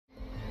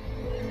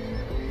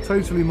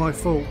totally my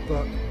fault,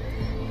 but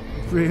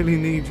I really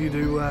need you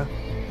to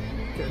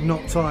get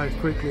not tired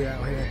quickly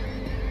out here.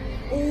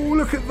 Oh,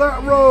 look at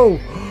that roll!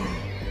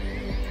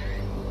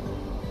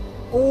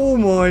 Oh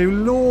my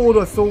lord,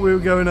 I thought we were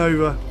going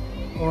over.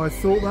 Oh, I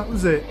thought that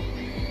was it.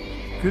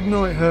 Good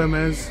night,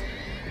 Hermes.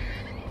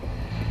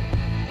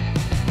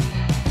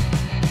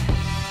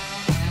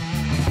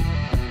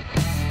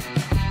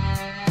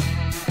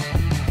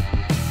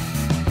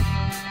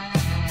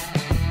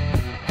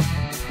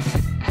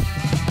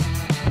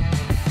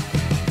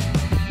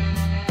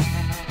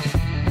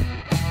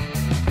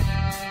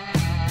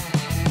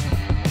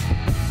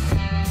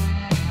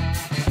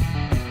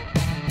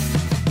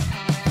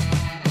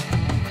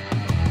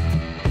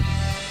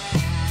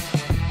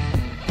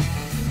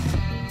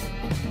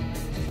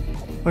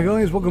 Hi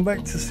guys, welcome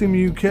back to Sim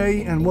UK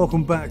and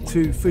welcome back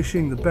to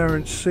Fishing the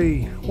Barents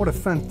Sea. What a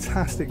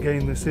fantastic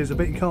game this is. I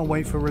bet you can't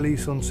wait for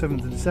release on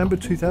 7th of December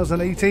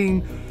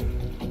 2018.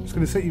 It's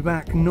going to set you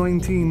back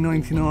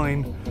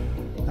 $19.99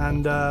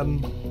 and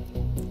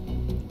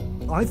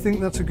I think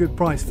that's a good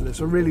price for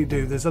this. I really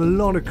do. There's a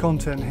lot of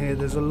content here.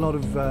 There's a lot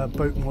of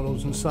boat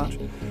models and such.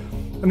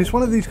 And it's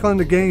one of these kind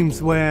of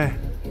games where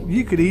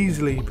you could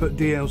easily put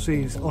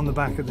DLCs on the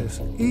back of this.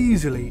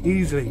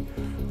 Easily.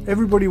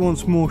 Everybody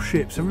wants more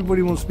ships.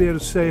 Everybody wants to be able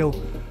to sail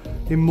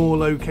in more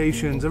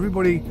locations.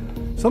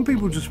 Some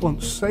people just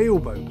want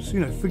sailboats. You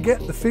know, forget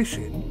the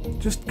fishing.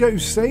 Just go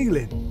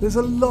sailing. There's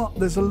a lot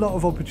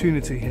of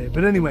opportunity here.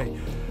 But anyway,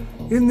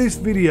 in this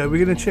video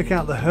we're going to check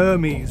out the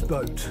Hermes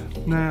boat.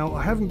 Now,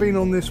 I haven't been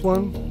on this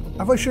one.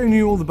 Have I shown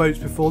you all the boats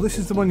before? This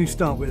is the one you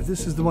start with.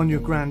 This is the one your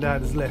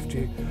granddad has left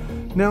you.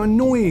 Now,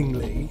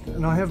 annoyingly,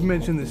 and I have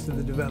mentioned this to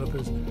the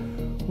developers,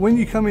 when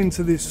you come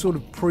into this sort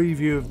of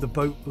preview of the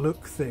boat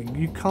look thing,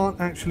 you can't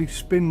actually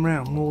spin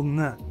round more than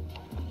that,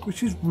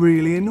 which is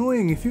really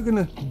annoying. If you're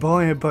going to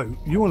buy a boat,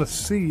 you want to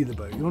see the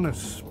boat, you want to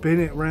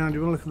spin it around,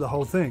 you want to look at the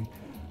whole thing.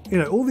 You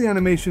know, all the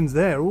animation's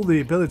there, all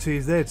the ability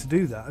is there to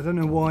do that. I don't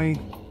know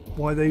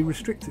why they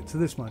restrict it to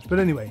this much. But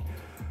anyway,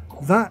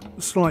 that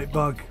slight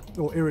bug,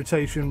 or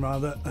irritation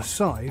rather,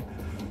 aside,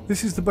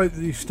 this is the boat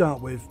that you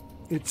start with.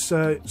 It's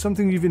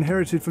something you've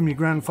inherited from your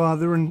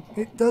grandfather, and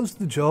it does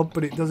the job,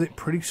 but it does it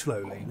pretty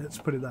slowly. Let's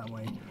put it that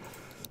way.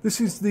 This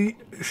is the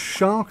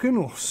Sharken,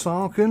 or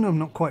Sarken, I'm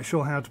not quite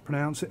sure how to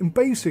pronounce it, and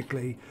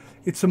basically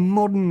it's a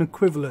modern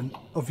equivalent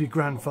of your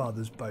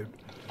grandfather's boat.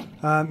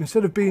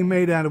 Instead of being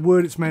made out of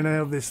wood, it's made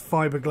out of this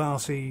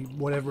fiberglassy,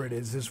 whatever it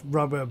is, this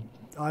rubber,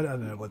 I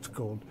don't know what it's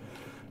called.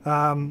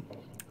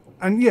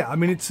 And yeah, I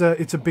mean, it's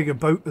a bigger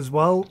boat as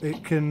well.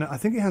 It can, I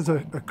think it has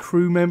a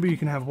crew member. You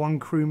can have one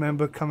crew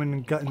member come in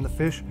and gut in the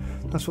fish.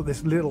 That's what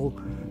this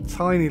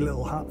tiny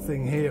little hut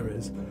thing here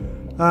is.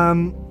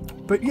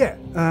 But yeah,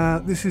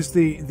 this is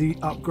the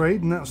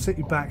upgrade, and that'll set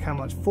you back how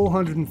much?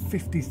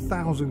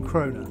 450,000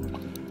 kroner.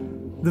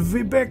 The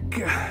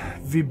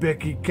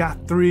Vibeke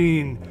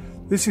Catherine.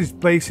 This is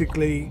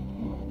basically,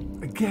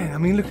 again, I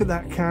mean, look at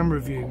that camera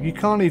view. You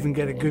can't even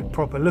get a good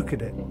proper look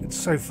at it. It's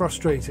so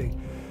frustrating.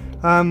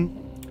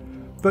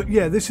 But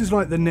yeah, this is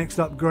like the next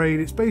upgrade.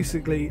 It's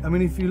basically, I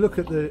mean, if you look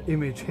at the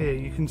image here,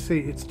 you can see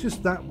it's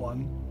just that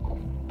one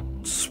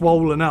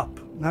swollen up.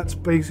 That's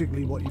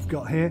basically what you've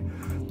got here.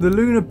 The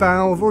lunar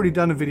bow, I've already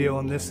done a video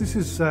on this. This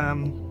is,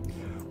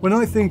 when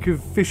I think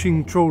of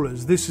fishing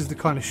trawlers, this is the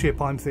kind of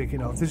ship I'm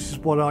thinking of. This is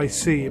what I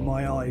see in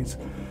my eyes.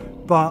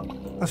 But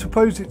I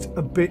suppose it's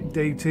a bit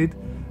dated.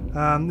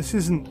 This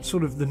isn't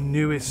sort of the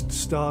newest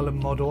style and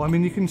model. I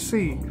mean, you can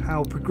see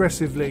how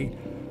progressively,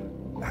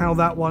 how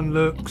that one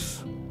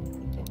looks,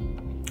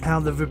 how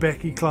the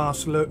Vibeke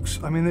class looks.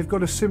 I mean, they've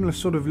got a similar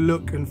sort of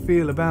look and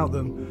feel about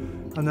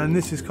them, and then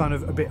this is kind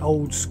of a bit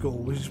old school,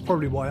 which is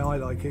probably why I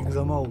like it, because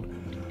I'm old.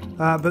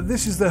 But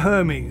this is the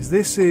Hermes.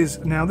 This is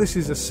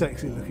a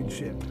sexy looking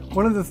ship.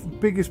 One of the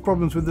biggest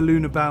problems with the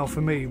lunar bow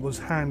for me was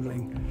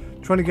handling,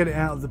 trying to get it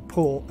out of the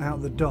port, out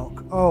of the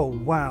dock. Oh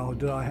wow,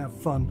 did I have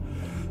fun.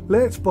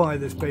 Let's buy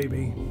this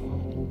baby.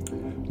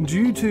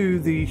 Due to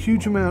the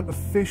huge amount of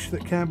fish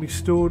that can be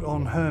stored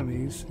on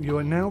Hermes, you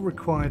are now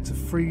required to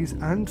freeze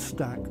and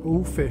stack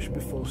all fish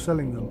before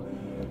selling them.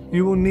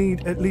 You will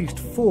need at least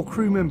 4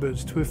 crew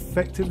members to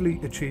effectively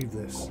achieve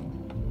this.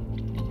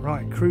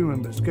 Right, crew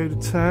members, go to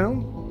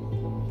town,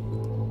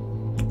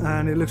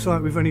 and it looks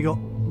like we've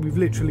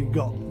literally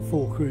got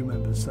 4 crew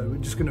members, so we're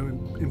just going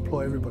to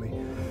employ everybody.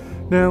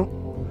 Now,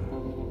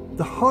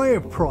 the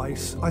higher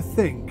price, I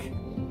think,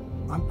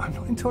 I'm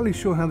not entirely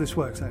sure how this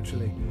works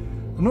actually.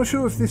 I'm not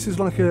sure if this is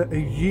like a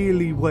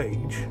yearly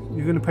wage.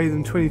 You're going to pay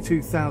them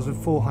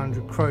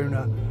 22,400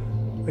 kroner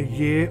a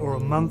year or a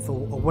month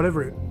or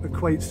whatever it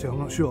equates to, I'm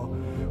not sure.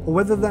 Or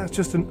whether that's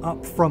just an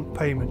upfront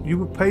payment. You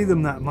would pay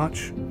them that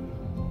much.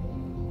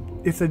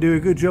 If they do a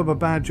good job, a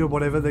bad job,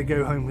 whatever, they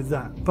go home with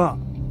that. But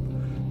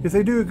if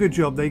they do a good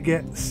job, they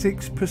get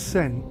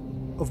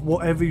 6% of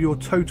whatever your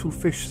total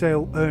fish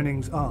sale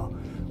earnings are.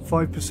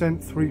 5%,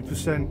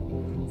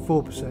 3%,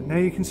 4%. Now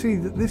you can see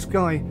that this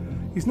guy,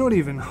 he's not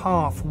even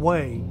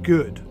halfway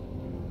good,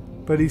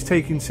 but he's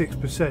taking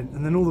 6%,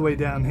 and then all the way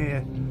down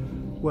here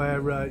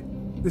where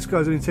this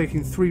guy's only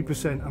taking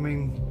 3%. I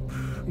mean,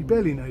 he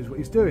barely knows what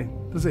he's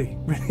doing, does he?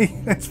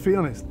 Really? Let's be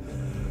honest.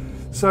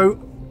 So,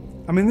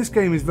 I mean, this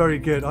game is very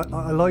good.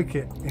 I like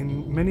it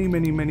in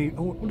many...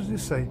 Oh, what does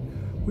this say?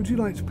 Would you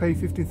like to pay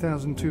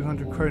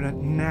 15,200 krona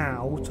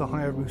now to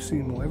hire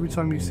Rusimo? Every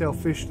time you sell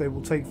fish, they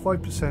will take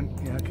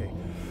 5%. Yeah, okay.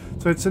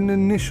 So it's an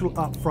initial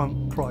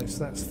upfront price.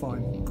 That's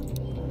fine.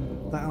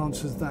 That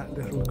answers that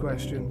little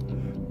question.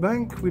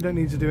 Bank, we don't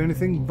need to do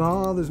anything.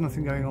 Bar, there's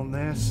nothing going on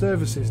there.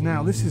 Services.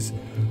 Now, this is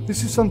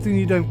something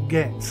you don't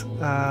get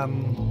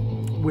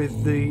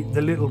with the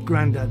little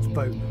granddad's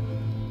boat.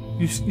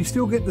 You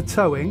still get the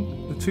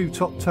towing, the two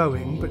top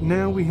towing, but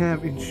now we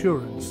have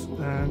insurance,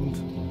 and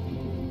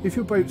if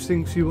your boat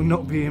sinks, you will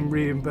not be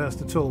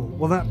reimbursed at all.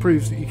 Well, that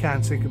proves that you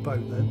can sink a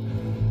boat then.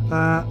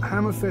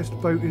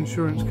 Hammerfest Boat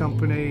Insurance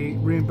Company,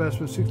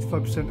 reimbursement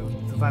 65%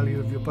 of the value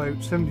of your boat,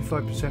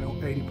 75% or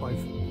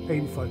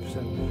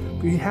 85%.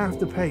 But you have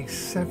to pay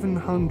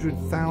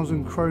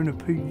 700,000 krona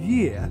per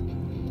year.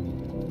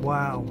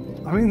 Wow.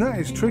 I mean, that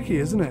is tricky,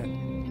 isn't it?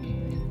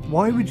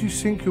 Why would you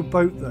sink your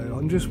boat, though?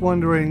 I'm just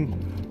wondering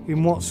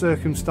in what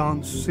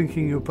circumstance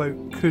sinking your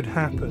boat could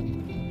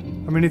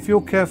happen. I mean, if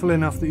you're careful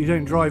enough that you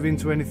don't drive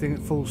into anything at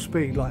full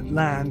speed, like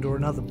land or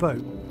another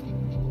boat,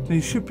 then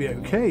you should be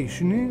okay,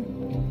 shouldn't you?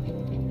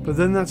 But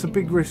then that's a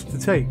big risk to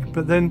take.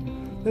 But then,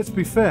 let's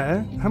be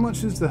fair, how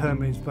much is the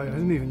Hermes boat? I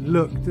didn't even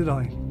look, did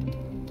I?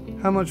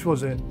 How much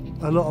was it?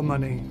 A lot of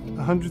money.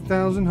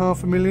 100,000,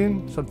 half a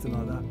million, something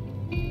like that.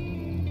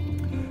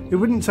 It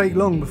wouldn't take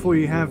long before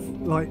you have,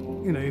 like,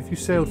 you know, if you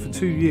sailed for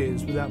 2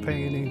 years without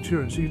paying any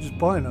insurance, you could just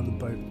buy another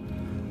boat.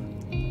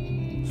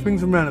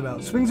 Swings and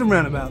roundabouts. Swings and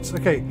roundabouts.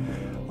 Okay,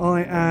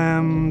 I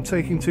am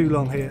taking too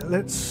long here.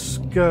 Let's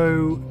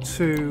go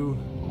to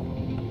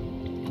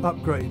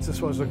upgrades.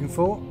 That's what I was looking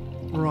for.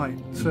 Right,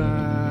 so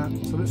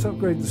let's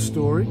upgrade the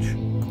storage.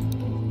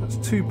 That's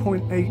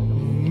 2.8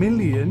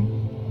 million.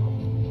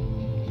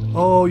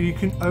 Oh, you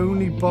can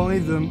only buy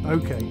them.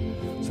 Okay,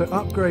 so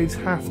upgrades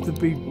have to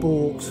be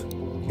bought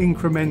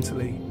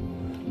incrementally.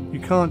 You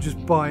can't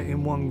just buy it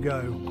in one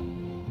go.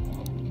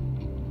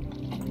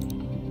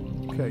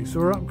 Okay, so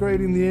we're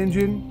upgrading the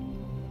engine.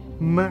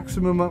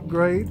 Maximum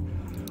upgrade.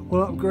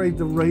 We'll upgrade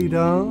the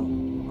radar.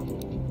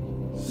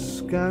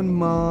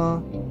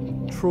 Scanmar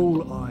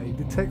trawl eye.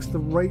 Detects the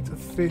rate of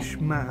fish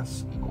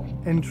mass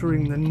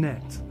entering the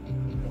net.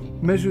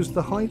 Measures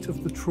the height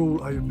of the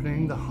trawl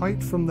opening, the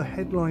height from the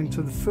headline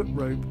to the foot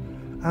rope,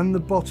 and the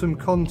bottom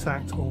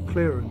contact or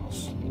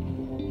clearance.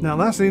 Now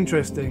that's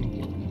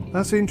interesting.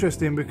 That's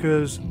interesting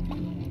because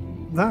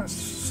that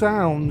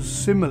sounds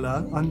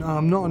similar, and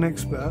I'm not an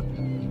expert,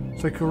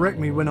 so correct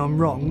me when I'm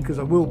wrong, because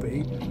I will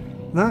be.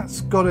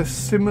 That's got a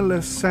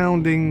similar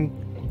sounding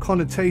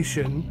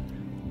connotation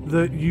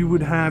that you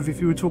would have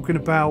if you were talking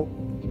about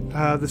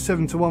the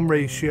 7-to-1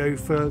 ratio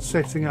for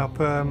setting up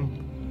an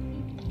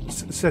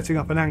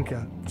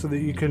anchor, so that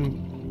you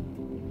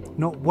can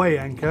not weigh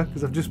anchor,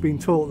 because I've just been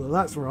taught that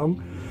that's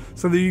wrong,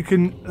 so that you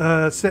can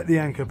set the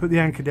anchor, put the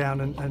anchor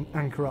down and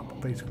anchor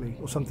up, basically,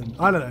 or something.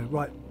 I don't know.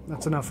 Right,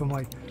 that's enough of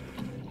my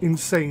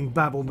insane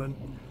babblement.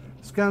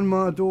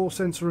 Scanmar door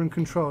sensor and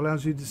control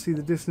allows you to see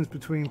the distance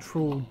between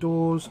trawl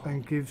doors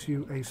and gives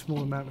you a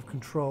small amount of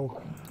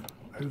control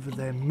over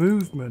their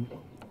movement.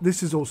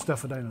 This is all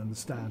stuff I don't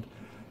understand.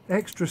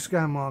 Extra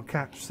Scanmar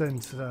catch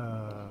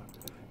sensor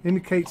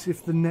indicates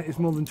if the net is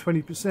more than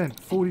 20%,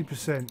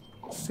 40%,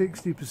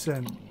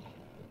 60%,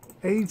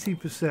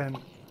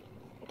 80%.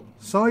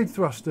 Side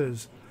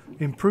thrusters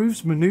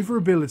improves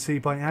maneuverability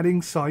by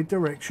adding side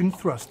direction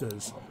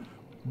thrusters.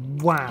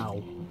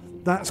 Wow.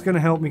 That's going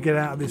to help me get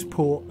out of this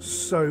port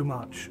so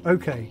much.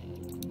 Okay.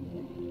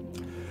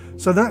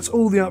 So that's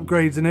all the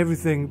upgrades and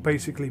everything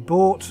basically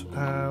bought.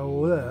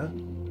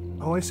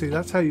 Oh, I see.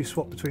 That's how you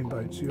swap between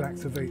boats. You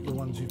activate the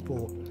ones you've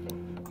bought.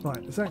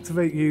 Right, let's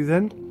activate you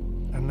then.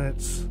 And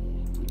let's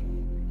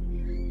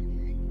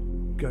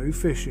go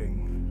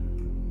fishing.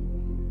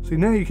 See,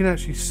 now you can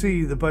actually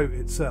see the boat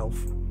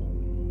itself.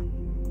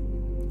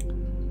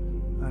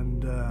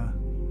 And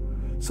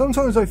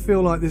sometimes I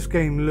feel like this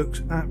game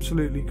looks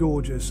absolutely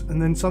gorgeous,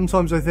 and then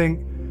sometimes I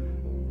think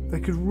they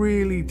could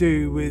really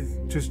do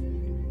with just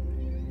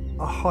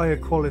a higher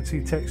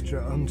quality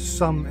texture on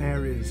some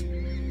areas.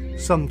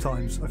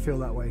 Sometimes I feel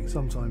that way,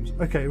 sometimes.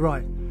 Okay,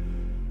 right.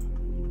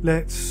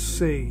 Let's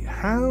see.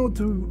 How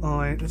do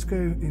I... Let's go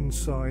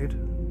inside.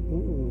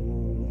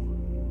 Ooh.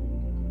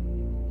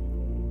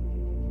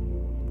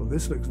 Well,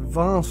 this looks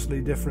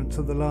vastly different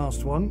to the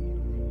last one.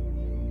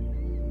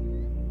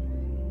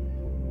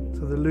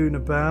 To the lunar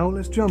bow.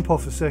 Let's jump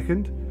off a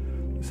second.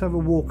 Let's have a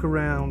walk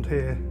around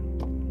here.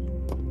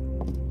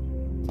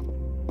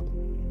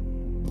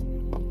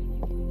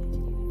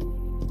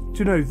 Do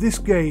you know, this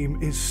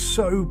game is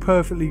so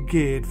perfectly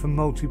geared for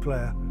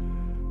multiplayer.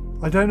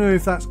 I don't know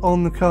if that's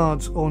on the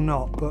cards or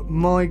not, but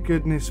my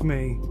goodness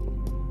me.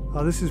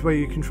 Oh, this is where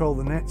you control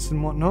the nets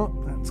and whatnot.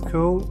 That's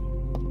cool.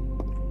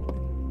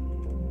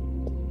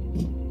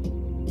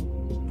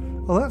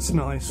 Oh, that's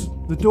nice.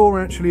 The door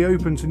actually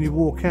opens and you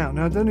walk out.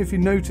 Now, I don't know if you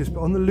noticed,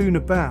 but on the lunar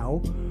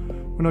bow,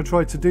 when I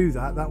tried to do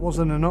that, that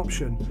wasn't an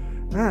option.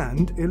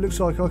 And it looks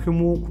like I can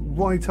walk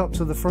right up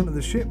to the front of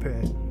the ship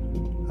here,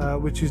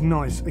 which is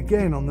nice.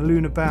 Again, on the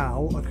lunar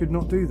bow, I could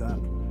not do that.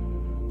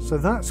 So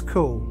that's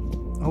cool.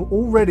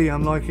 Already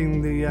I'm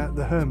liking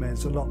the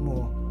Hermes a lot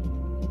more.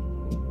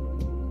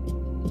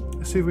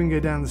 Let's see if we can go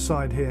down the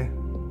side here.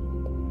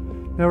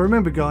 Now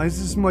remember guys,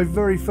 this is my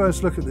very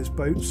first look at this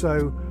boat,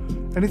 so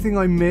anything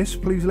I miss,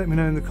 please let me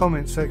know in the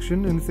comment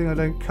section. Anything I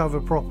don't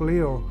cover properly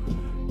or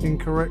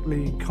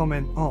incorrectly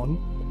comment on,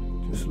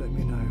 just let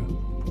me know.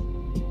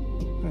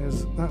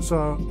 That's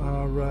our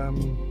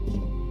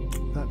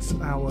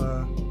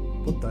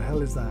what the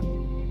hell is that?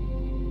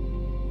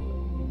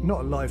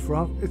 Not a life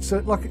raft. It's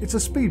a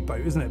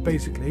speedboat, isn't it?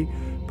 Basically,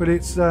 but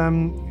it's you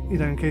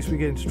know, in case we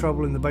get into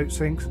trouble and the boat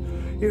sinks.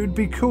 It would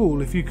be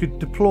cool if you could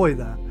deploy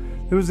that.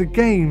 There was a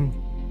game.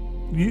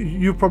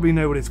 You probably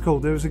know what it's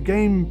called. There was a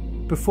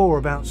game before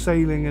about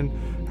sailing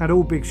and had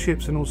all big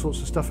ships and all sorts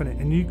of stuff in it,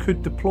 and you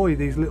could deploy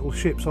these little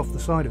ships off the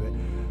side of it.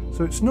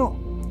 So it's not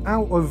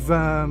out of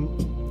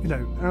you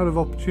know, out of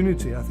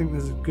opportunity. I think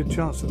there's a good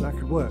chance that that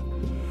could work.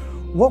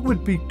 What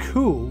would be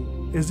cool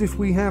is if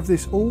we have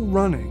this all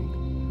running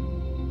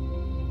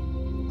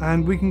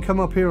and we can come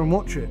up here and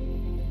watch it,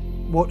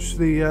 watch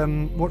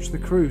the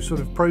crew sort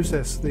of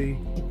process the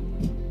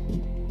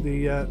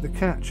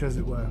catch, as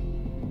it were.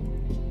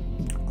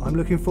 I'm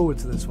looking forward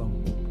to this one.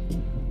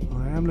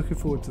 I am looking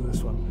forward to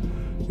this one.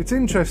 It's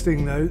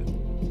interesting though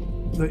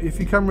that if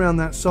you come around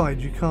that side,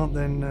 you can't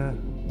then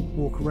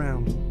walk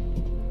around.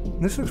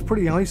 And this looks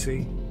pretty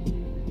icy.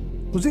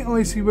 Was it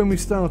icy when we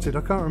started?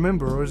 I can't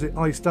remember, or is it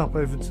iced up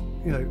over,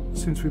 you know,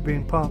 since we've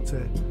been parked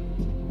here?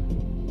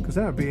 Because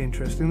that would be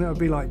interesting. That would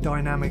be like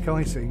dynamic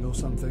icing or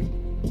something.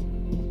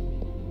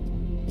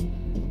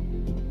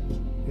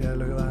 Yeah,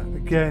 look at that.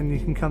 Again, you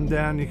can come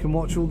down, you can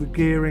watch all the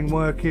gearing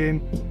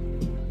working.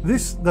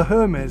 The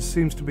Hermes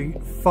seems to be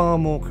far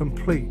more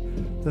complete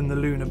than the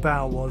lunar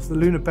bow was. The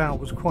lunar bow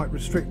was quite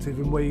restrictive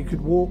in where you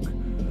could walk,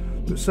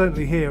 but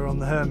certainly here on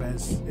the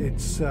Hermes,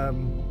 it's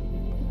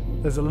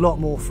there's a lot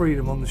more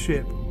freedom on the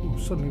ship. Oh,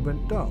 suddenly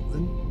went dark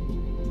then.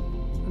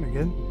 And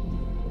again,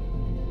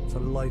 it's a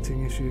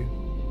lighting issue.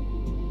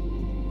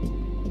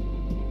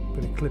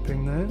 Bit of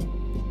clipping there.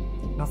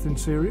 Nothing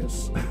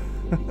serious.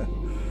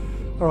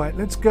 All right,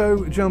 let's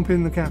go jump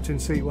in the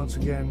captain's seat once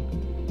again.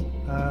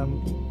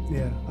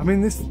 Yeah, I mean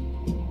this.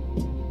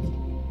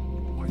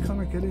 Why can't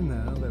I get in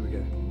there? Oh, there we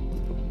go.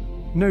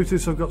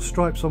 Notice I've got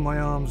stripes on my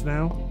arms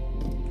now.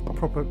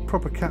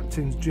 Proper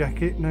captain's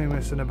jacket. No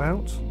messing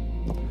about.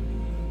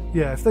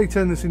 Yeah, if they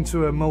turn this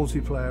into a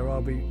multiplayer,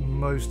 I'll be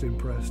most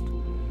impressed.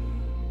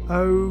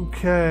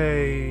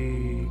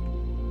 Okay.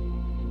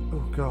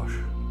 Oh gosh.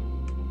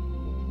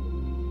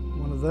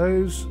 One of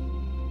those.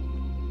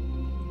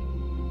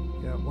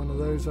 Yeah, one of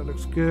those. That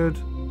looks good.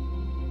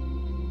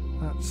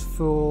 That's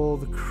for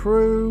the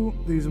crew.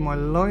 These are my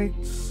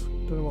lights.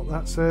 Don't know what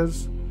that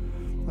says.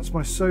 That's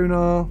my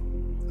sonar.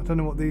 I don't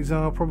know what these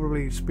are.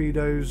 Probably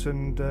speedos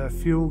and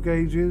fuel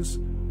gauges.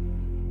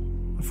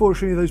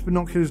 Unfortunately, those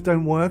binoculars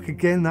don't work.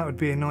 Again, that would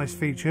be a nice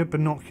feature.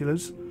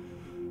 Binoculars.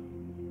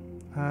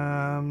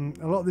 A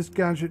lot of this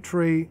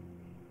gadgetry,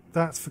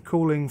 that's for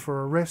calling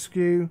for a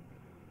rescue.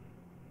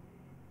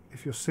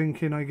 If you're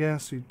sinking, I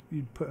guess,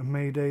 you'd put a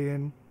mayday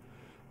in.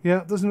 Yeah,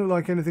 it doesn't look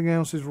like anything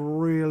else is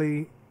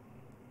really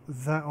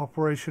that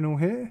operational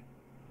here.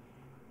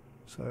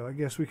 So I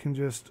guess we can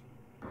just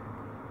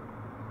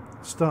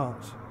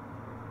start.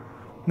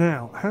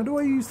 Now, how do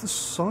I use the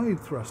side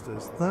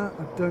thrusters? That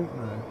I don't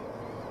know.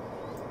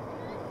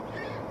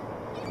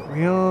 But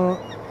we are...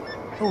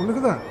 Oh, look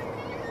at that.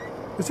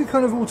 Is it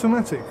kind of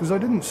automatic? Because I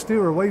didn't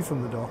steer away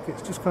from the dock.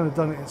 It's just kind of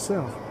done it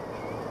itself.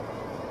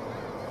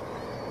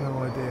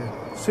 No idea.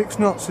 6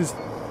 knots is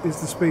the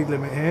speed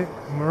limit here.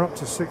 And we're up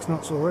to 6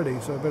 knots already,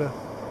 so I better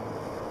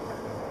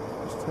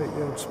just take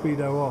the old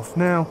speedo off.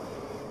 Now,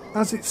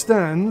 as it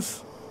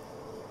stands...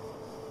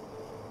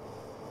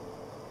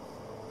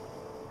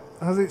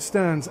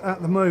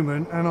 at the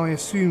moment, and I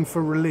assume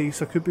for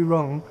release, I could be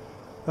wrong,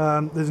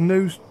 there's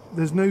no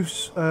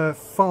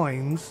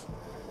fines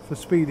for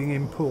speeding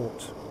in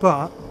port,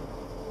 but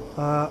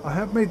I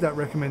have made that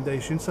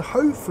recommendation, so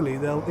hopefully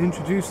they'll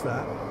introduce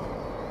that.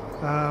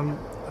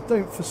 I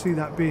don't foresee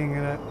that being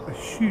a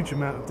huge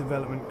amount of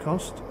development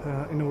cost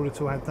in order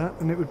to add that,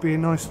 and it would be a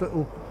nice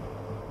little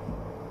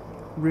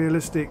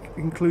realistic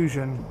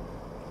inclusion.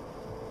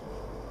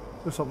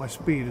 Looks like my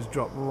speed has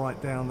dropped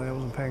right down there, I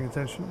wasn't paying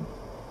attention.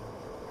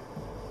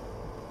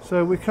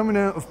 So we're coming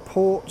out of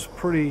port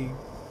pretty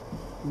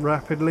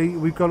rapidly.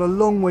 We've got a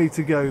long way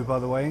to go, by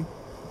the way.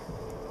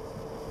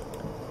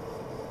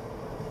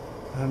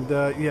 And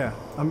yeah,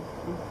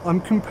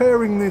 I'm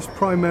comparing this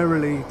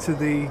primarily to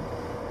the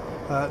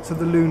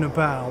lunar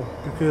bow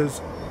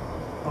because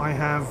I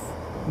have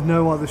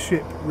no other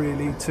ship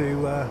really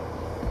to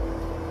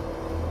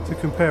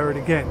compare it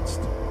against.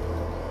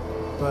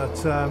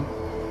 But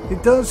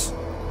it does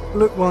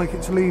look like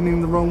it's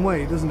leaning the wrong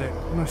way, doesn't it?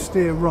 When I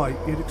steer right,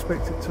 you'd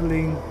expect it to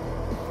lean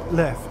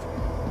left.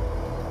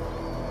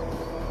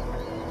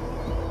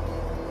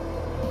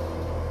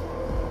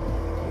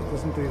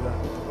 doesn't do that.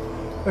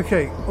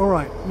 Okay,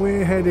 alright,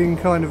 we're heading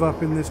kind of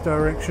up in this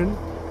direction.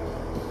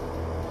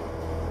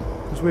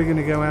 Because we're going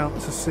to go out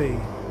to sea.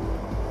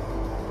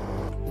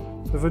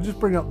 So if I just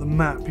bring up the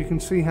map, you can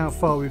see how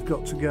far we've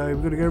got to go.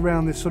 We've got to go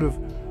around this sort of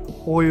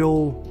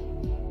oil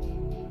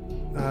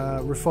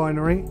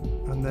refinery,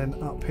 and then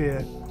up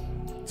here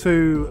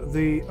to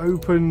the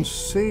open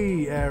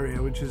sea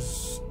area, which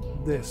is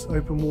this,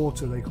 open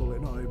water they call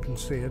it, not open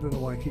sea. I don't know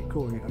why I keep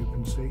calling it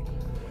open sea.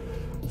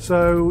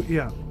 So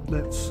yeah,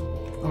 we've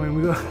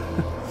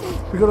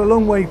got a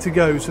long way to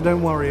go, so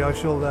don't worry, I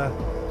shall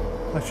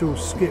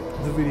skip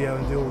the video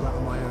and do all that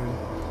on my own.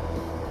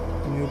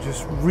 And you'll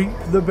just reap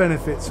the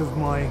benefits of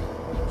my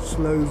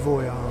slow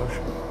voyage.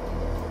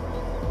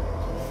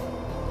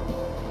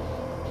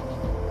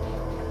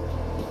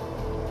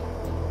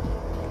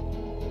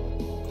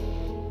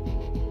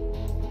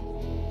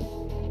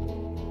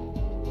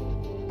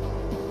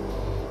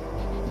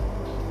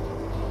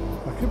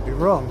 I could be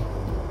wrong,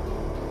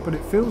 but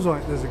it feels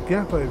like there's a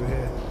gap over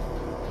here.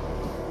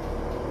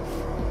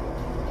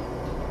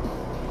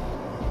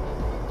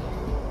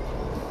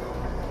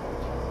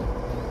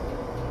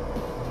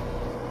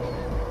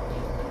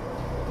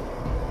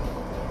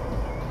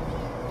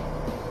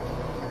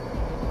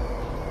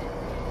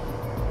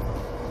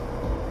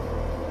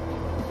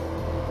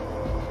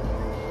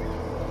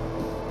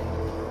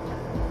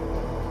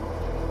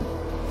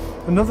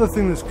 Another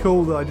thing that's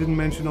cool that I didn't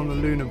mention on the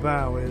lunar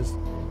bow is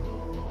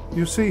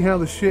you'll see how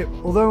the ship,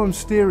 although I'm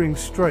steering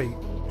straight,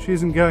 she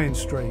isn't going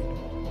straight.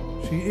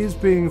 She is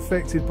being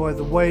affected by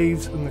the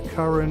waves and the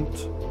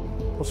current,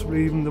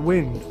 possibly even the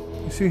wind.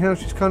 You see how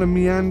she's kind of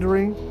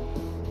meandering,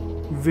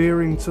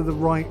 veering to the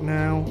right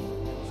now.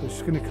 So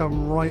she's going to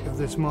come right of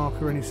this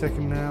marker any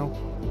second now.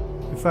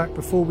 In fact,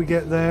 before we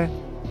get there,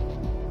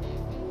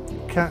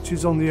 it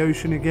catches on the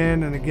ocean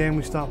again, and again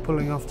we start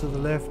pulling off to the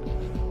left.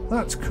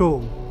 That's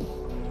cool.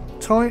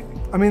 I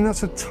mean,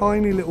 that's a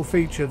tiny little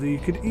feature that you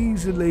could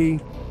easily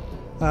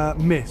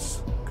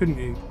miss, couldn't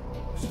you?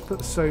 Let's just put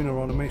the sonar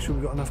on and make sure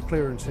we've got enough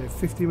clearance here.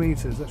 50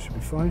 metres, that should be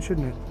fine,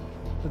 shouldn't it?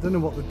 I don't know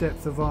what the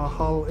depth of our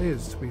hull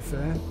is, to be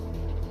fair.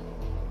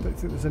 Don't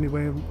think there's any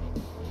way of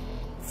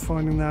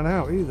finding that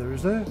out either,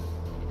 is there?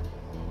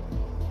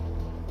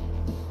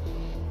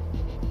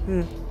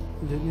 Yeah,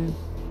 didn't you?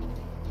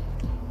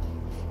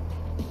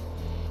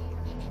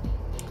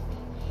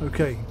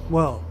 Okay,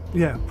 well,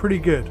 yeah, pretty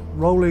good.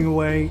 Rolling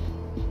away.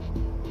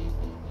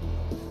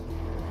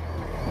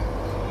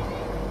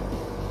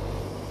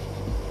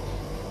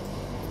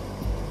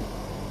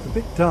 It's a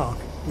bit dark,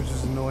 which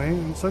is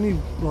annoying. It's only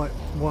like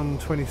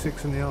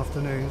 1:26 in the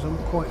afternoon, so I'm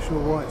not quite sure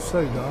why it's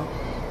so dark.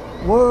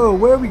 Whoa,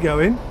 where are we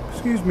going?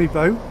 Excuse me,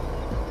 boat.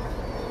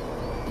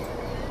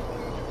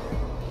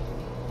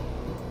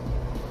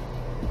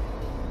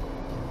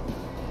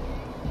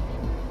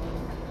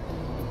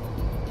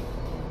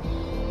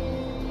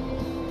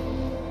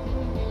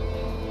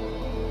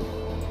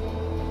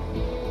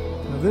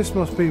 This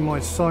must be my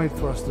side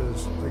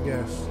thrusters, I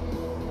guess.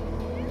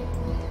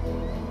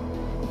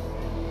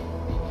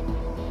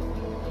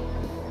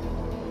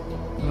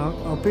 And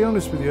I'll be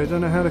honest with you, I don't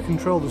know how to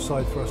control the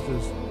side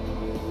thrusters.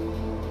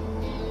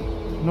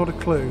 Not a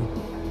clue.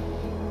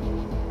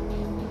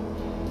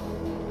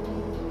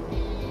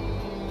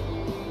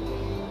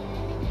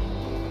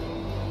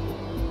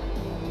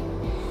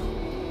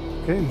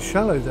 Getting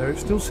shallow there, it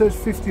still says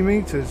 50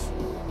 metres.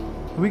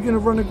 Are we going to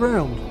run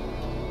aground?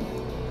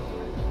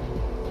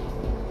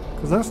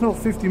 Because that's not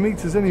 50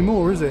 metres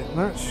anymore, is it?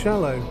 That's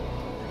shallow.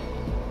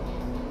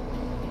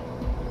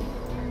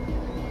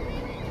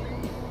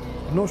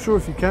 I'm not sure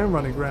if you can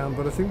run aground,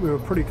 but I think we were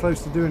pretty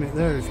close to doing it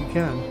there if you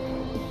can.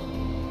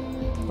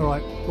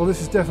 Alright, well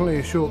this is definitely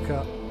a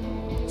shortcut,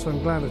 so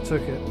I'm glad I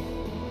took it.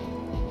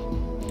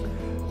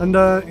 And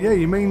yeah,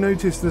 you may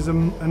notice there's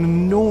an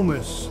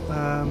enormous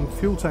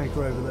fuel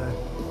tanker over there.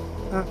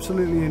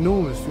 Absolutely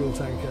enormous fuel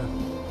tanker.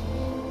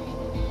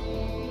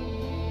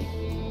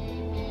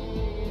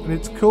 And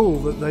it's cool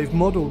that they've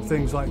modelled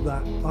things like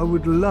that. I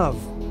would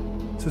love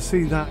to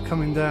see that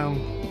coming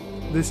down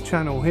this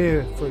channel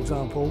here, for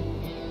example,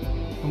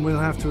 and we'll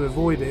have to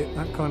avoid it,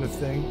 that kind of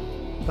thing.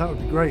 That would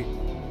be great.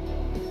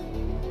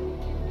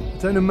 I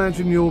don't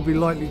imagine you'll be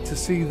likely to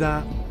see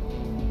that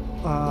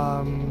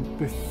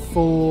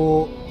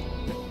before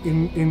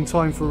in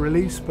time for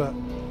release, but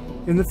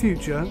in the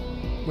future,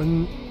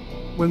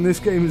 when this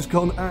game has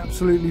gone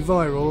absolutely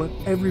viral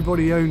and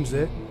everybody owns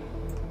it,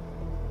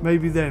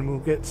 maybe then we'll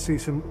get to see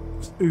some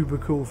uber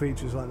cool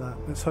features like that.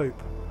 Let's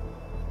hope.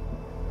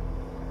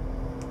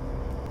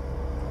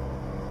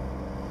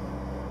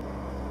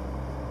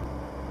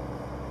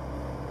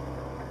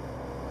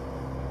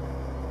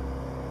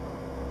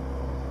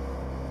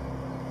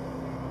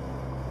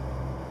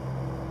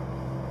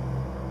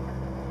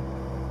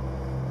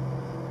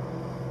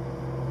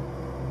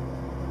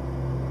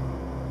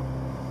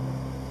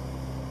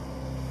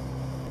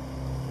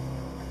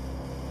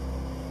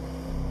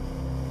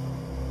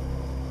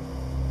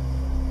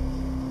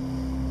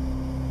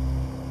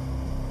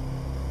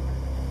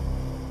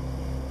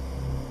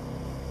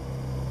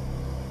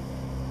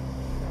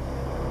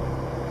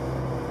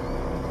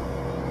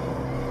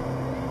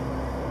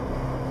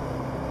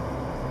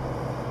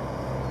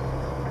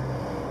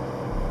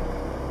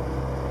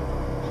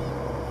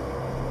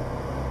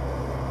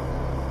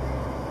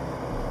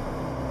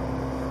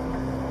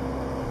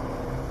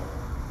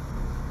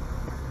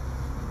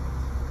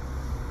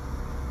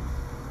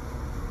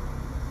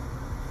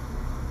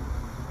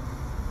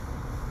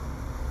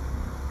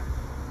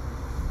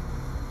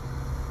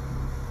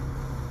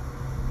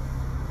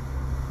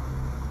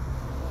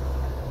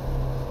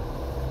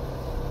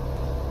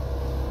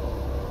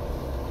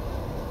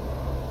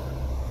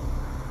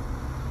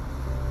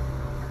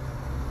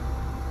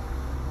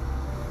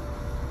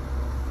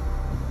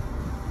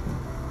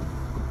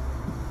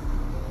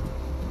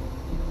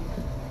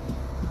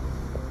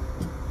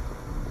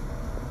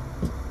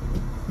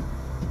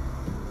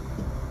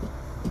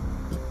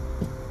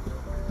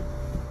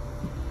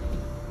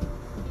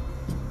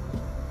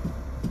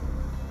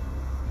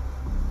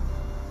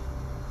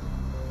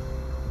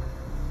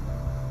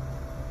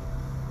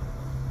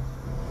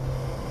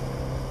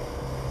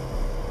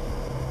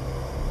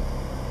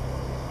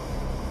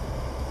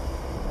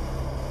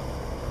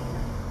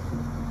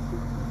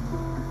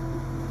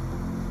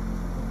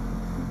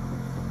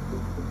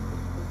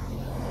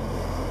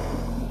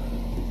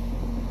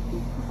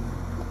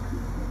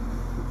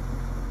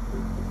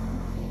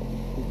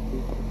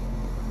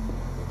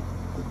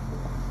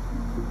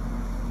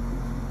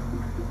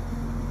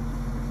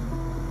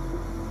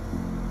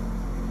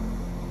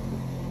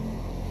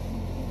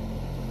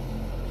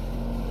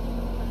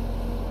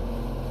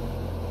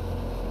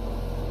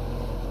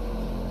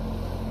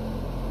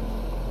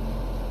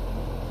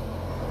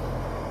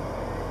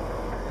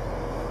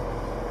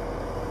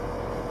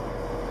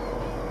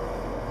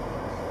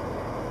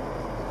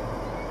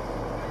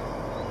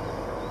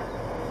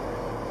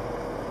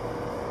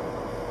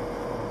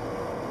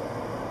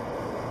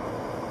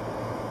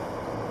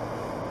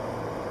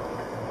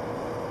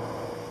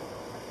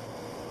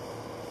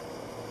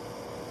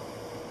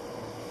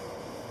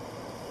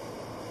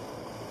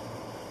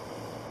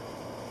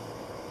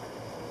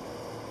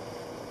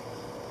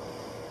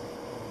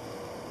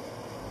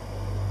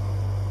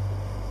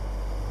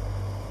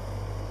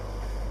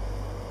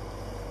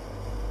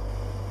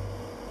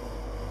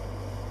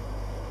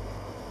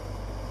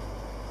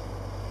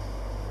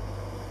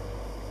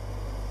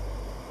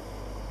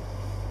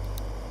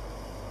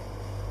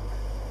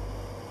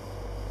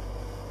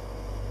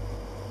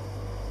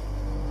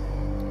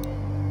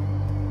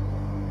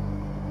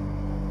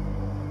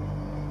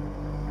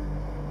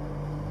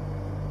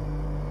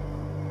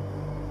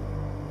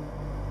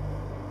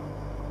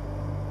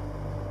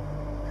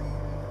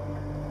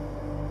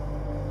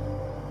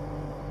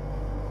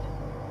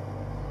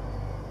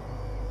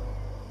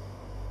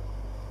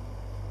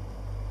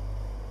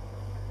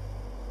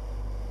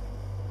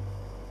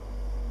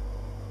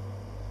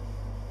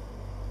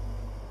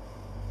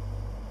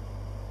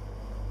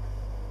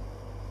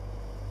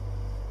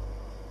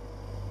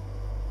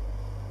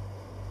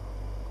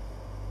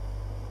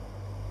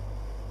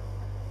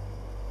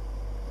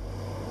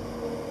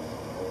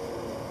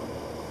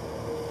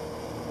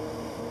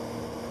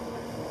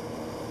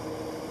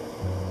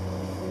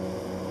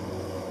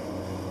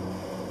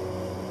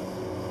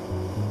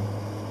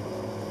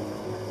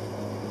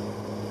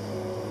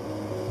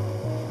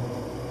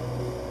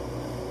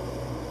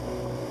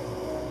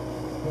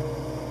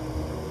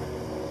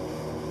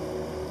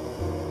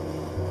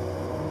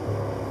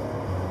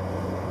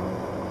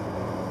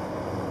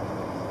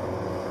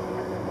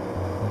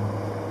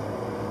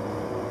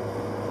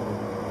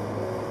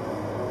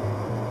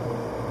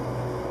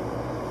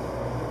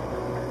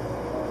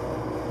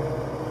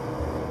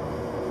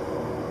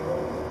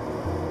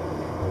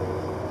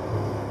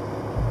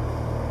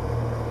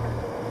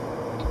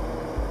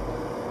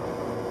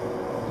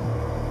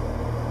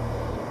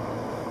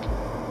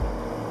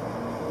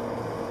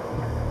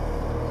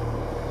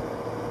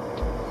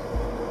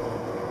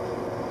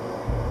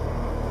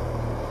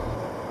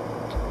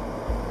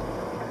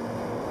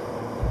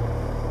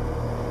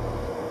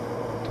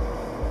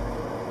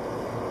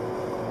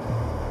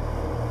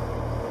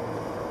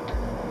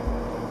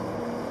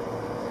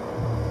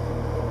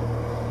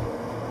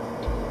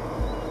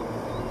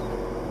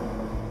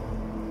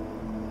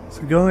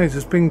 So guys,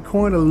 it's been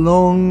quite a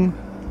long,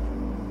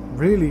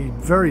 really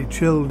very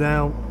chilled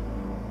out,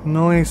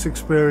 nice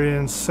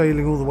experience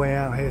sailing all the way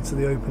out here to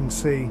the open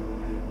sea.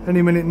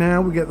 Any minute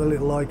now we get the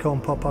little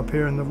icon pop up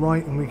here on the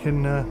right, and we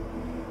can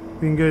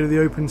go to the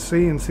open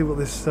sea and see what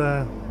this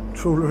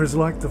trawler is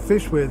like to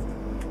fish with.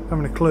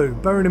 Having a clue.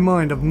 Bearing in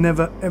mind, I've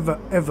never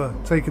ever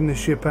taken this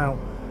ship out.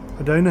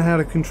 I don't know how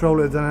to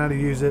control it, I don't know how to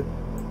use it.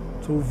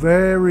 It's all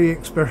very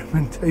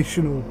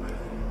experimentational.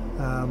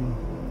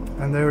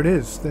 And there it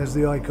is, there's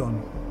the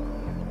icon.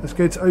 Let's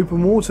go to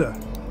open water.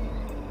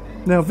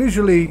 Now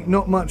visually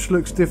not much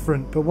looks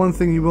different, but one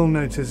thing you will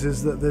notice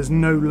is that there's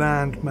no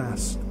land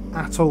mass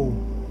at all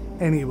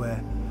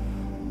anywhere,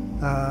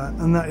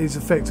 and that is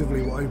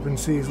effectively what open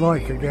sea is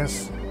like, I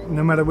guess.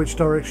 No matter which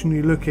direction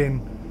you look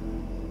in,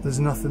 there's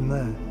nothing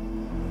there.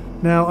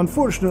 Now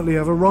unfortunately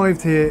I've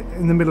arrived here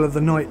in the middle of the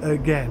night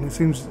again. It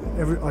seems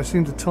I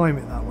seem to time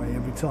it that way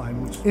every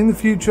time, which in the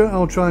future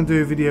I'll try and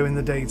do a video in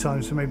the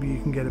daytime, so maybe you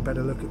can get a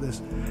better look at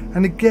this.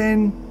 And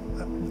again,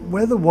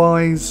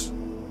 weather-wise,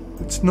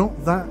 it's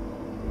not that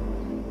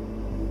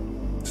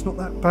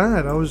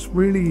bad. I was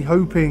really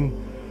hoping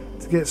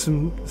to get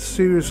some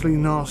seriously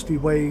nasty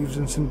waves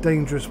and some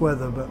dangerous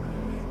weather, but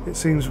it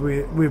seems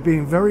we're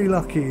being very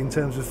lucky in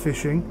terms of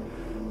fishing.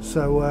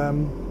 So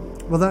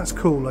well, that's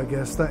cool, I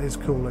guess. That is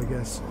cool, I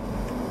guess.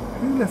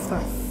 Who left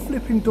that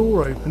flipping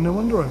door open? No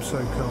wonder I'm so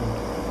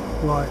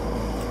cold. Right,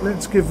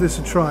 let's give this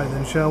a try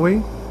then, shall we?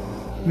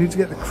 We need to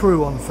get the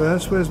crew on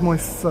first. Where's my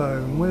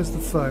phone? Where's the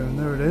phone?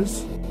 There it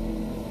is.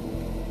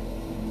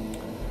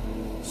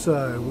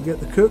 So we'll get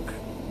the cook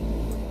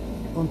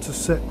onto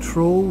set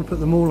trawl. We'll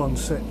put them all on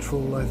set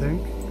trawl, I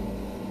think.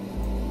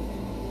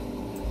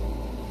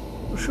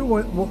 Not sure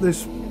what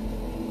this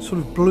sort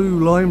of blue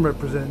line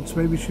represents.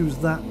 Maybe she was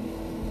that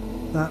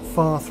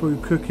far through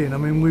cooking. I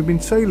mean, we've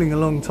been sailing a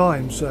long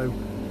time, so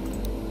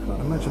I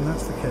can't imagine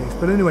that's the case.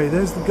 But anyway,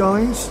 there's the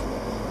guys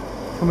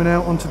coming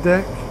out onto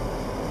deck.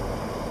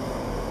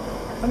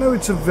 I know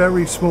it's a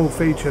very small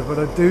feature, but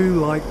I do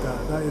like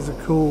that. That is a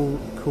cool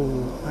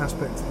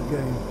aspect of the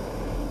game.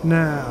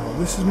 Now,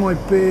 this is my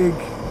big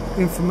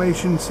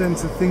information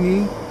center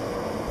thingy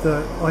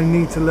that I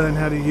need to learn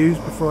how to use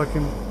before I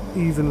can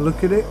even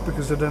look at it,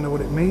 because I don't know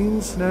what it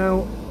means.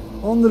 Now,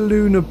 on the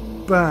lunar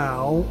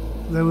bow,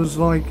 there was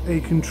like a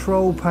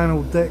control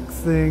panel deck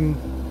thing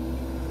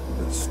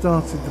that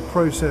started the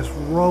process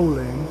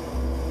rolling.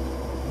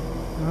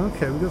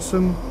 Okay, we've got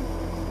some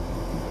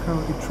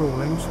currently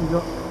trawling, so we've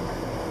got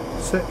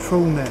set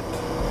trawl net.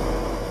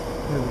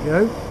 There we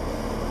go.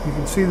 You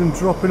can see them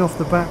dropping off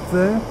the back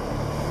there.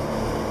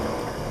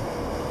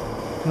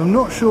 And I'm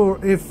not sure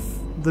if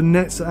the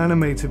nets are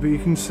animated, but you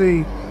can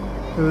see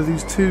there were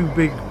these two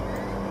big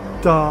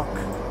dark,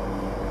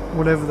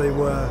 whatever they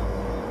were,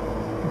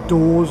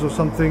 doors or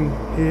something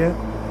here,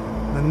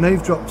 and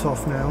they've dropped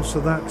off now, so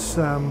that's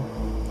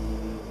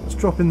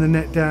dropping the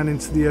net down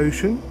into the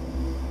ocean,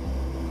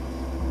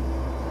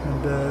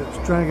 and it's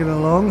dragging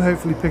along,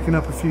 hopefully picking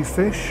up a few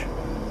fish.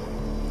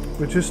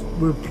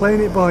 We're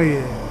playing it by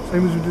ear,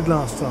 same as we did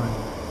last time.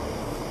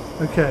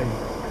 Okay,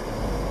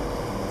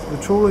 so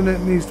the trawler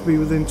net needs to be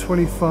within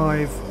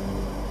 25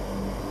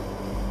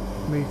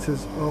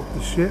 meters of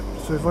the ship,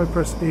 so if I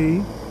press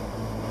E,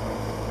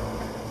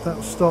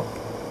 that'll stop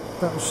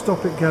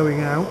it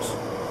going out.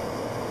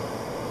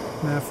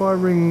 Now if I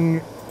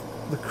ring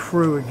the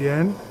crew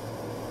again,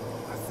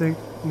 I think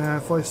now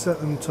if I set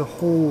them to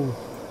haul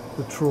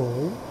the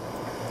trawl,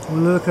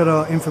 we'll look at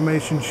our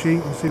information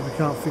sheet and see if we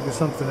can't figure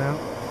something out.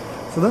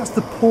 So that's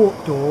the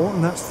port door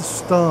and that's the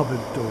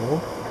starboard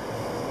door.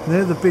 And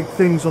they're the big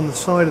things on the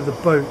side of the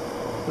boat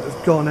that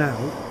have gone out.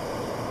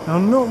 Now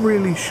I'm not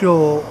really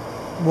sure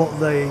what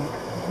they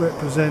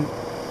represent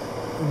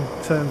in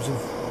terms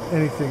of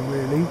anything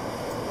really.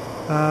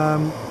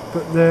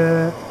 But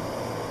they're,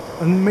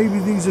 and maybe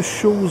these are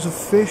shoals of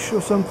fish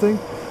or something.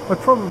 I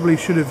probably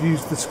should have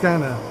used the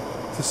scanner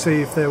to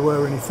see if there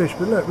were any fish,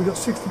 but look, we've got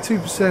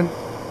 62%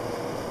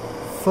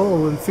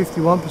 full and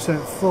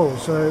 51% full,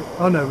 so,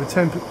 oh no, we're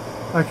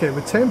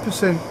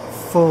 10%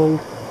 full,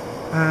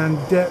 and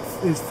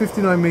depth is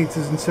 59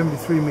 meters and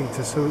 73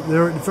 meters, so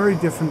they're at very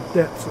different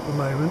depths at the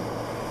moment.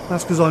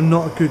 That's because I'm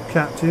not a good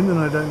captain and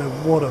I don't know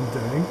what I'm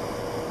doing.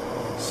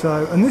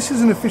 So, and this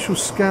is an official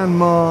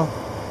Scanmar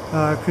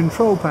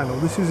control panel.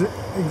 This is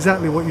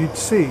exactly what you'd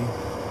see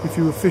if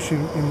you were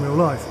fishing in real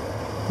life.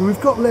 But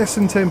we've got less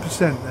than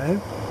 10%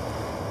 there.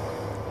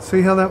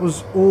 See how that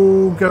was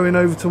all going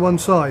over to one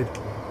side?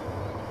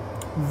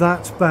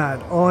 That's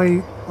bad.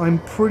 I'm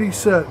pretty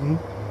certain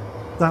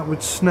that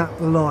would snap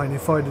the line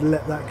if I'd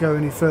let that go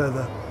any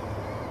further.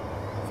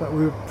 In fact,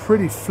 we were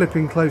pretty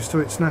flipping close to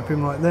it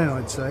snapping right there,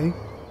 I'd say.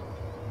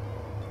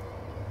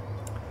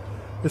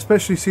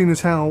 Especially seeing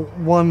as how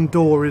one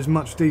door is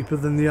much deeper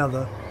than the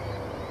other.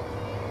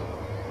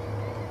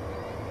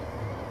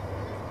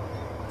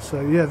 So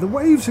yeah, the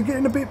waves are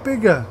getting a bit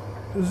bigger.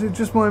 Is it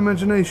just my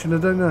imagination? I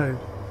don't know.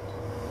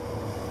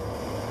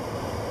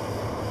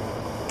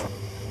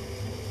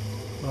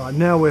 Right,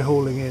 now we're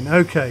hauling in.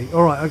 Okay,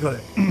 alright, I got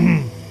it.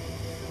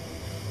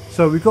 So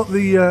So we've got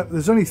the,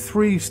 there's only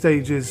 3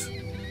 stages.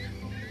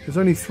 There's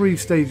only 3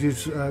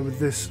 stages with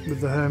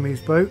the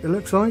Hermes boat, it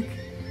looks like.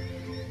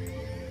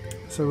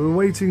 So we're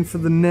waiting for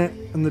the net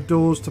and the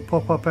doors to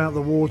pop up out of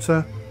the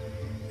water.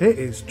 It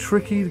is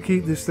tricky to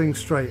keep this thing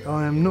straight.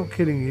 I am not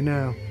kidding you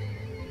now.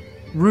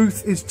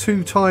 Ruth is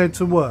too tired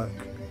to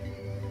work.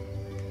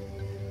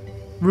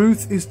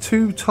 Ruth is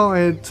too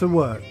tired to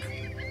work.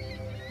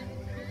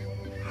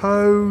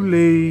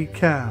 Holy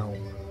cow.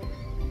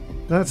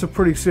 That's a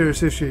pretty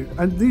serious issue.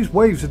 And these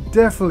waves are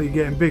definitely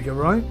getting bigger,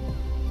 right?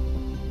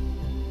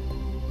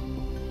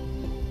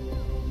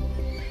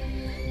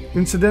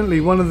 Incidentally,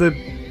 one of the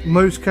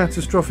most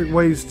catastrophic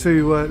ways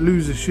to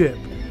lose a ship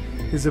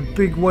is a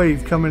big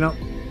wave coming up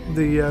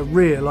the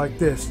rear like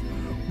this,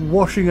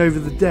 washing over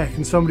the deck,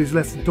 and somebody's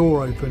left the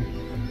door open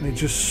and it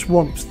just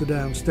swamps the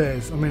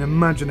downstairs. I mean,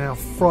 imagine how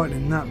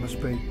frightening that must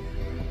be.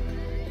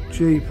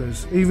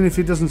 Jeepers. Even if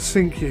it doesn't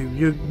sink you,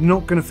 you're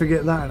not going to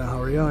forget that in a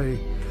hurry, are you?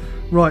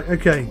 Right,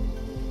 okay.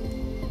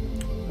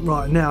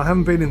 Right, now I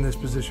haven't been in this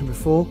position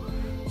before,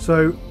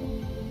 so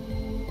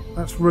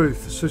that's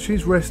Ruth. So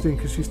she's resting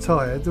because she's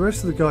tired. The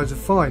rest of the guys are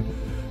fine.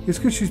 It's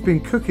because she's been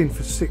cooking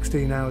for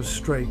 16 hours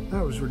straight.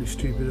 That was really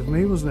stupid of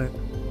me, wasn't it?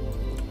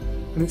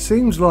 And it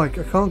seems like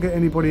I can't get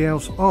anybody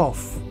else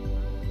off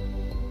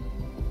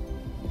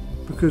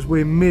because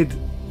we're mid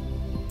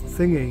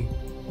thingy.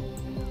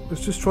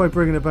 Let's just try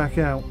bringing her back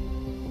out.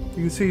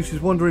 You can see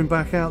she's wandering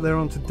back out there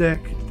onto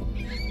deck.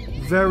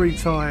 Very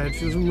tired.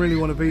 She doesn't really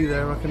want to be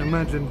there. I can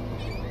imagine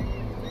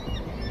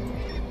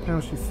how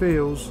she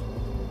feels.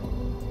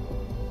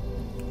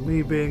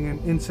 Me being an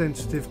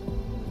insensitive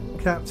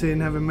captain,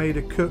 having made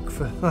her cook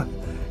for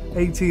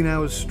 18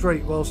 hours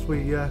straight whilst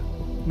we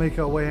make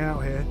our way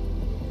out here.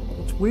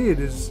 What's weird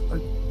is I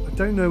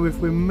don't know if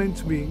we're meant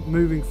to be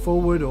moving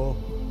forward or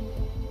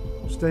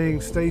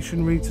staying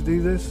stationary to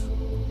do this.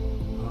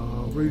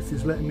 Oh, Ruth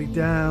is letting me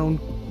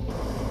down.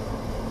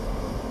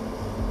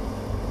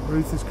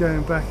 Ruth is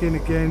going back in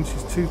again.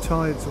 She's too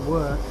tired to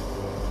work.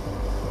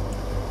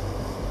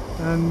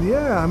 And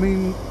yeah, I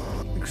mean,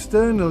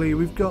 externally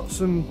we've got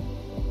some...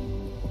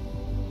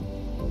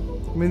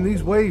 I mean,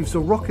 these waves are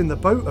rocking the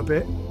boat a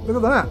bit. Look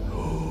at that.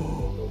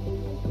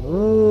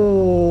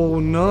 Oh,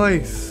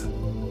 nice.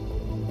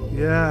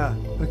 Yeah,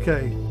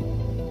 okay.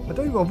 I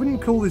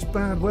wouldn't call this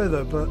bad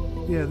weather, but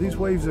yeah, these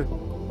waves are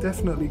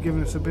definitely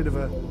giving us a bit of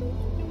a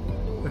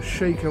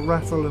shake, a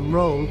rattle and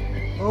roll.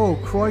 Oh,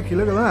 crikey,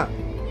 look at that.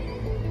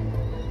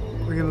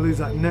 We're going to lose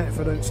that net if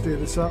I don't steer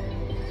this up.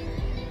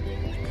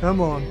 Come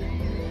on.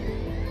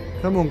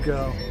 Come on,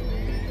 girl.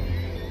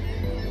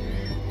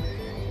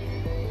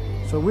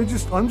 So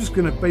I'm just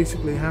going to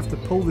basically have to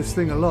pull this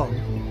thing along.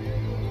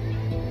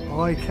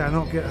 I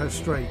cannot get her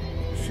straight.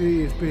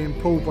 She is being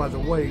pulled by the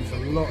waves a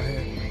lot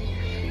here.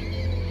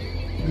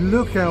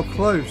 Look how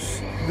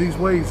close these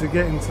waves are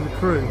getting to the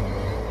crew.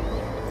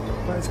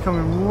 That is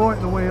coming right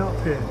the way up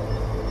here.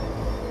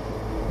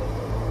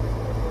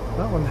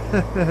 That one,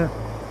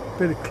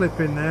 bit of clip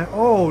in there.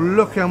 Oh,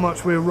 look how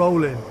much we're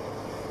rolling.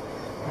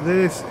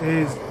 This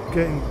is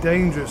getting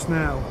dangerous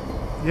now.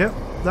 Yep,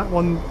 that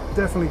one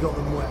definitely got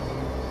them wet.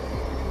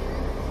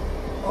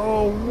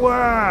 Oh,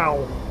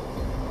 wow.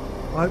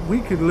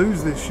 We could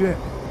lose this ship.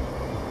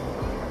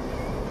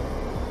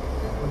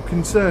 I'm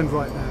concerned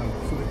right now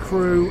for the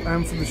crew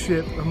and for the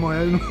ship and my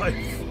own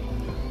life.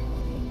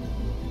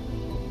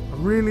 I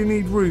really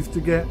need Ruth to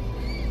get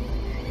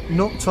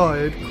not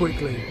tired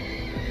quickly.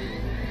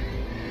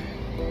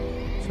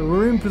 So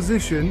we're in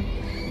position.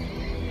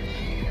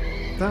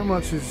 That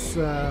much is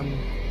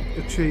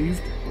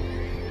achieved.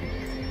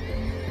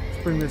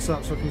 Let's bring this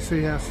up so I can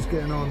see how she's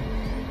getting on.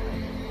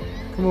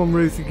 Come on,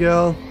 Ruthie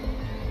girl.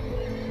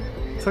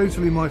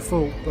 Totally my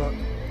fault, but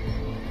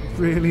I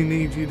really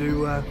need you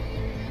to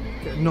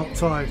get not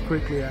tired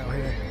quickly out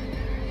here.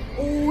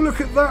 Oh,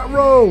 look at that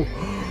roll!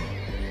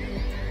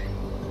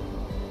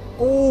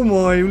 Oh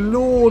my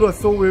lord, I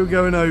thought we were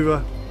going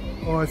over.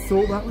 Oh, I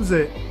thought that was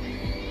it.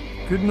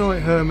 Good night,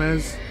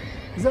 Hermes.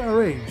 Is that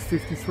her age?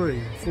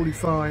 53,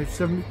 45,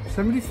 70,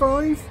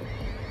 75?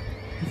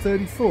 And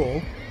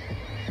 34?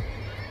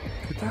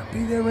 Could that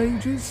be their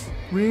ages?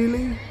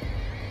 Really?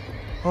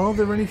 Are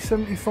there any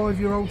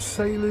 75-year-old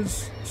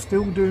sailors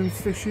still doing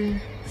fishing,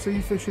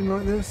 sea fishing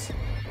like this?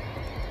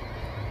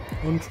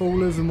 On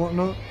trawlers and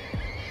whatnot?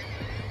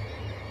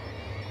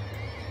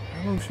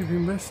 How long has she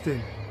been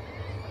resting?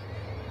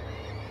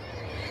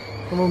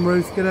 Come on,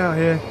 Ruth, get out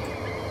here.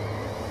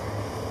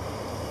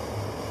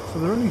 So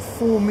they're only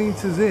 4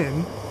 meters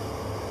in.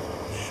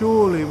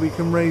 Surely we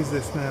can raise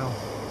this now.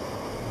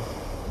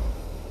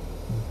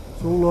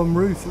 It's all on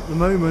Ruth at the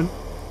moment.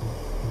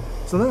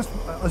 So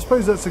I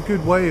suppose that's a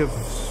good way of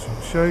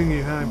showing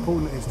you how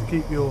important it is to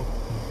keep your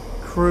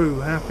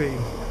crew happy.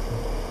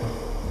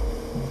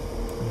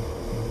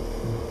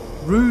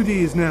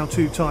 Rudy is now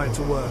too tired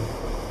to work.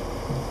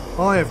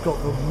 I have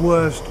got the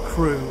worst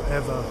crew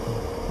ever.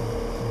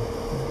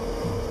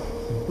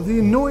 But the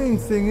annoying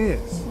thing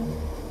is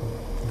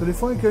that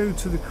if I go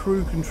to the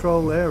crew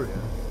control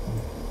area,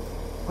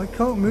 I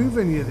can't move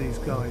any of these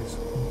guys.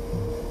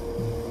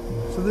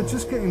 So they're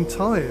just getting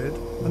tired,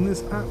 and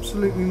there's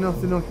absolutely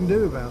nothing I can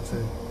do about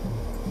it.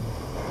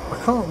 I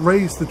can't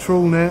raise the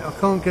trawl net, I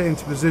can't get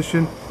into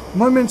position.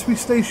 Am I meant to be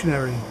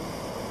stationary?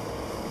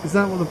 Is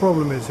that what the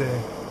problem is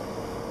here?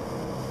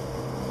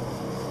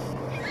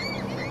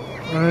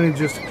 It only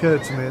just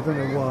occurred to me, I don't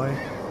know why.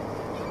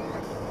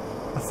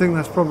 I think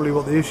that's probably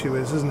what the issue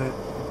is, isn't it?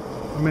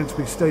 I'm meant to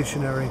be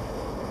stationary.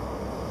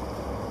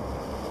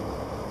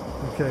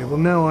 Okay, well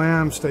now I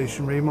am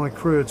stationary, my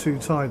crew are too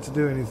tired to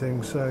do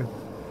anything, so...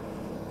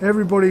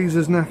 Everybody's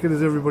as knackered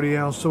as everybody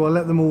else, so I'll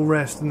let them all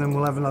rest and then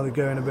we'll have another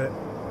go in a bit.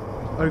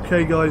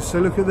 Okay guys, so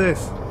look at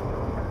this.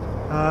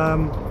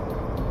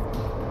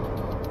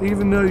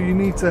 Even though you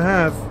need to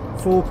have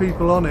 4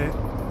 people on it,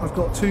 I've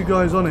got 2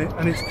 guys on it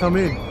and it's come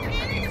in.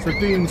 So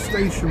being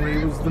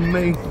stationary was the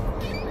main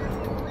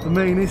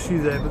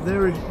issue there, but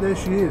there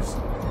she is.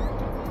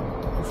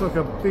 Looks like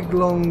a big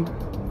long,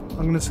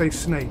 I'm going to say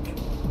snake.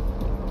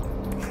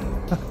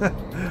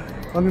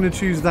 I'm going to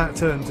choose that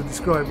term to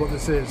describe what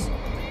this is.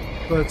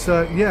 But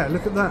yeah,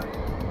 look at that.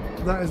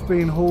 That has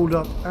been hauled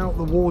up out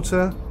the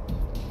water.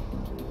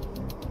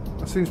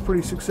 That seems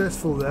pretty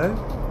successful there.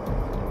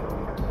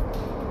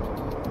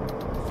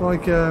 It's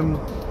like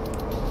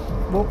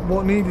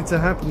what needed to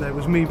happen there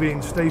was me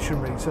being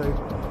stationary, so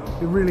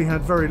it really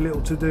had very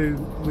little to do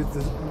with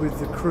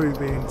the crew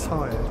being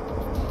tired.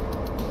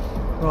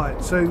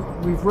 Right, so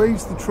we've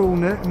raised the trawl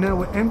net, now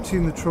we're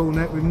emptying the trawl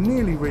net, we've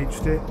nearly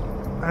reached it,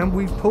 and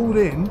we've pulled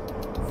in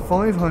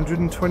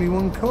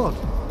 521 cod.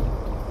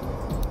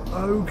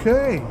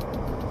 Okay.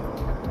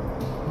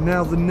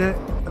 Now the net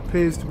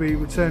appears to be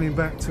returning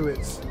back to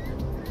its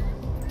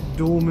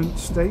dormant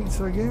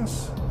state, I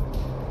guess.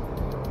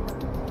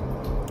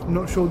 I'm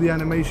not sure the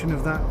animation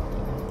of that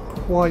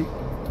quite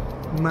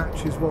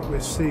matches what we're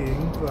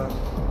seeing, but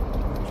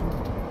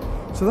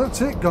so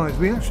that's it guys,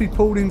 we actually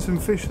pulled in some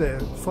fish there,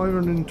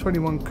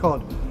 521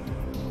 cod.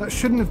 That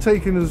shouldn't have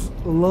taken as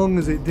long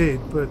as it did,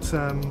 but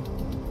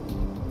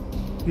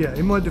yeah,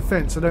 in my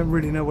defense I don't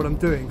really know what I'm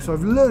doing, so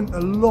I've learned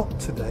a lot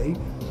today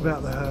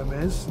about the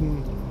Hermes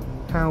and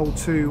how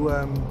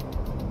to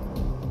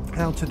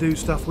do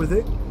stuff with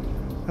it,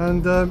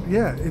 and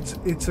yeah,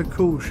 it's a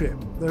cool ship,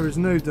 there is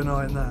no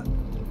denying that.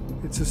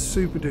 It's a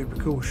super duper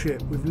cool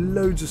ship with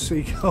loads of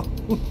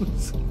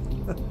seagulls.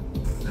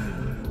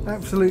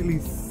 Absolutely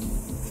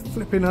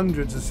flipping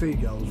hundreds of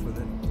seagulls with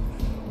it.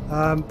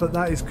 But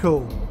that is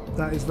cool.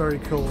 That is very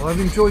cool. I've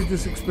enjoyed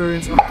this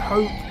experience. I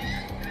hope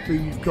that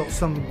you've got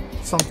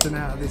something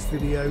out of this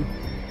video.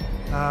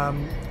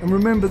 And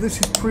remember, this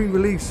is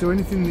pre-release, so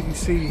anything that you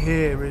see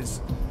here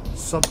is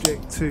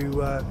subject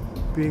to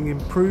being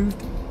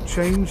improved,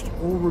 changed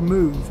or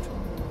removed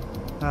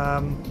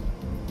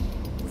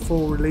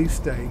for release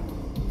day.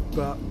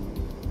 But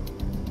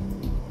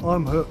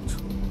I'm hooked.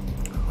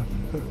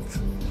 I'm hooked.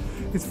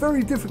 It's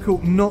very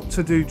difficult not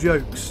to do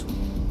jokes,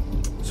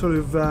 sort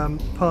of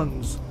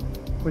puns,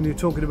 when you're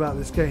talking about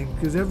this game,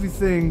 because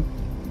everything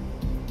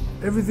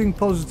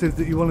positive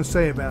that you want to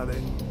say about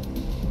it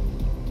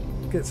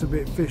gets a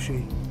bit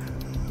fishy.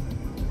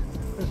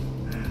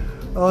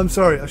 Oh, I'm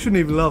sorry, I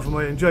shouldn't even laugh at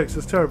my own jokes,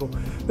 that's terrible.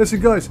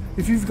 Listen guys,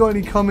 if you've got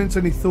any comments,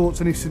 any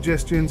thoughts, any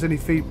suggestions, any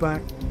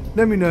feedback,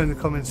 let me know in the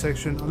comment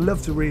section. I'd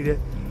love to read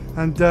it.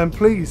 And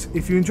please,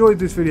 if you enjoyed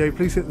this video,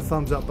 please hit the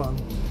thumbs up button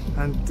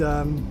and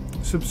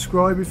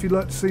subscribe if you'd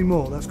like to see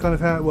more. That's kind of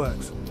how it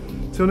works.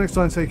 Till next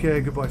time, take care,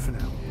 goodbye for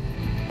now.